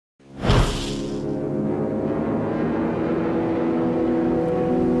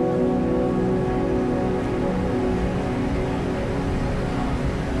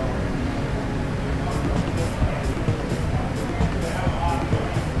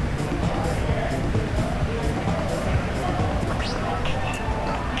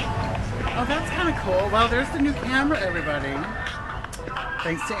cool. Well, there's the new camera, everybody.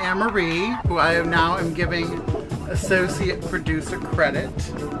 Thanks to Anne-Marie, who I am giving associate producer credit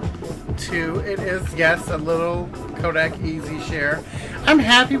to. It is, yes, a little Kodak Easy Share. I'm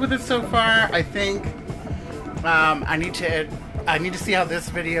happy with it so far. I think I need to see how this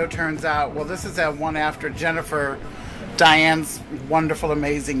video turns out. Well, this is that one after Jennifer, Diane's wonderful,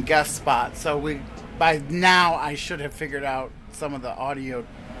 amazing guest spot. So by now I should have figured out some of the audio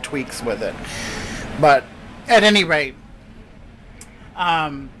tweaks with it. But at any rate,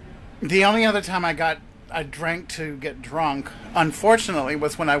 the only other time I drank to get drunk, unfortunately,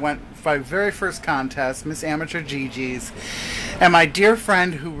 was when I went for my very first contest, Miss Amateur Gigi's, and my dear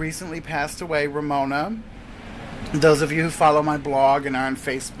friend who recently passed away, Ramona. Those of you who follow my blog and are on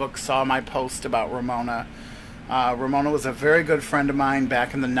Facebook saw my post about Ramona. Ramona was a very good friend of mine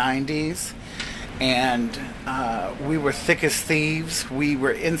back in the 90s, and we were thick as thieves. We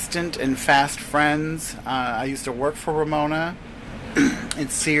were instant and fast friends. I used to work for Ramona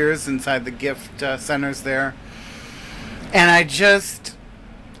at Sears inside the gift centers there. And I just,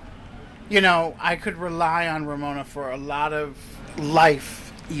 I could rely on Ramona for a lot of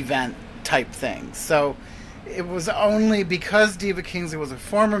life event type things. So it was only because Diva Kingsley was a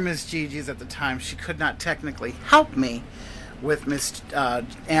former Miss Gigi's at the time, she could not technically help me with Miss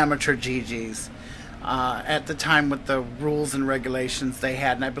Amateur Gigi's at the time with the rules and regulations they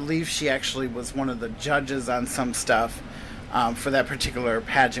had. And I believe she actually was one of the judges on some stuff for that particular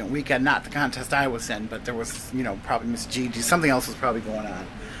pageant weekend. Not the contest I was in, but there was, probably Miss Gigi. Something else was probably going on.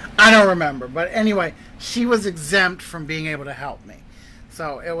 I don't remember. But anyway, she was exempt from being able to help me.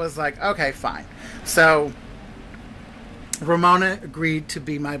 So it was like, okay, fine. So Ramona agreed to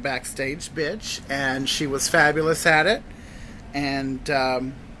be my backstage bitch, and she was fabulous at it. And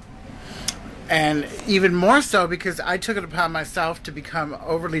even more so because I took it upon myself to become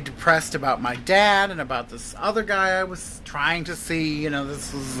overly depressed about my dad and about this other guy I was trying to see.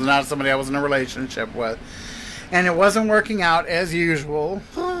 This was not somebody I was in a relationship with. And it wasn't working out as usual.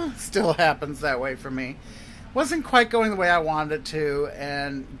 Still happens that way for me. Wasn't quite going the way I wanted it to.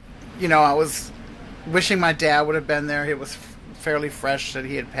 And, I was wishing my dad would have been there. It was fairly fresh that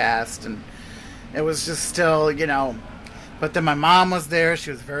he had passed. And it was just still, But then my mom was there. She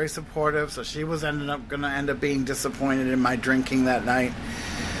was very supportive, so she was going to end up being disappointed in my drinking that night.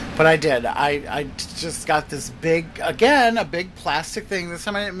 But I did. I just got this big plastic thing. This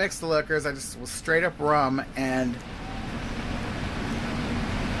time I didn't mix the liquors. I just was straight up rum, and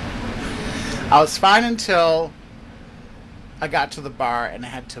I was fine until I got to the bar and I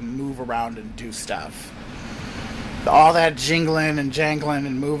had to move around and do stuff. All that jingling and jangling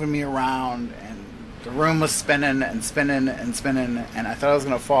and moving me around, and the room was spinning and spinning and spinning, and I thought I was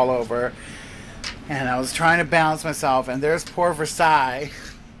going to fall over. And I was trying to balance myself, and there's poor Versailles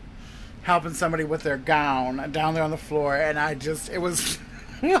helping somebody with their gown down there on the floor, and it was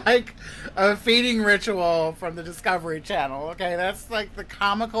like a feeding ritual from the Discovery Channel. Okay, that's like the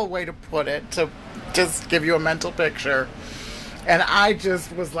comical way to put it, to just give you a mental picture. And I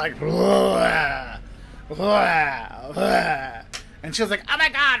just was like, "Blah, blah, blah." And she was like, "Oh my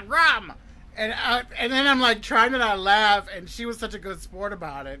God, rum!" And then I'm like trying to not laugh, and she was such a good sport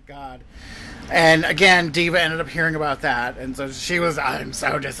about it, God. And again, Diva ended up hearing about that, and so she was, "I'm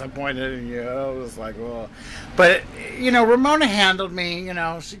so disappointed in you." I was like, "Well," but Ramona handled me.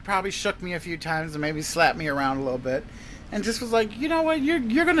 She probably shook me a few times and maybe slapped me around a little bit, and just was like, "You know what?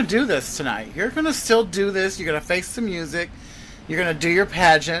 You're gonna do this tonight. You're gonna still do this. You're gonna face the music. You're gonna do your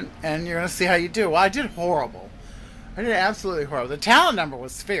pageant, and you're gonna see how you do." Well, I did horrible. I did absolutely horrible. The talent number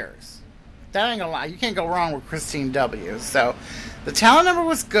was fierce. That ain't gonna lie. You can't go wrong with Christine W. So the talent number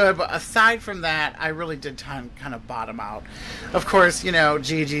was good, but aside from that, I really did kind of bottom out. Of course,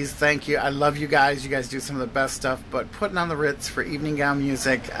 Gigi's, thank you. I love you guys. You guys do some of the best stuff, but putting on the Ritz for evening gown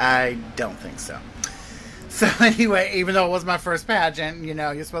music, I don't think so. So anyway, even though it was my first pageant,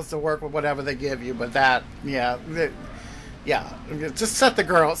 you're supposed to work with whatever they give you, but that, just set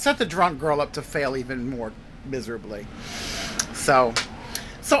the drunk girl up to fail even more miserably. So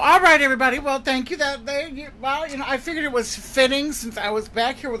all right, everybody. Well, thank you. I figured it was fitting since I was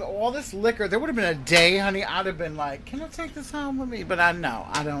back here with all this liquor. There would have been a day, honey, I'd have been like, "Can I take this home with me?" But I don't.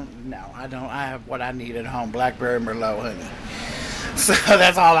 I have what I need at home: blackberry Merlot, honey. So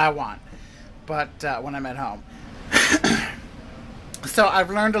that's all I want. But when I'm at home, so I've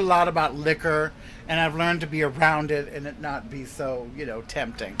learned a lot about liquor, and I've learned to be around it and it not be so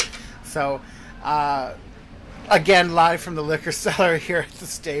tempting. So. Again, live from the liquor cellar here at the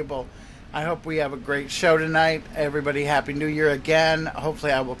stable. I hope we have a great show tonight. Everybody, Happy New Year again.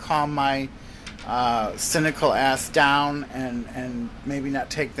 Hopefully I will calm my cynical ass down and maybe not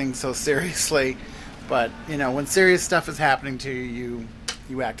take things so seriously. But, you know, when serious stuff is happening to you,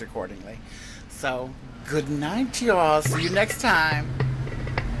 you act accordingly. So, good night to y'all. See you next time.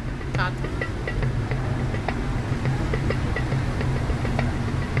 Ta-ta.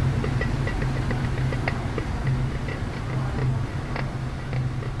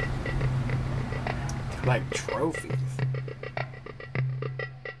 Like trophies.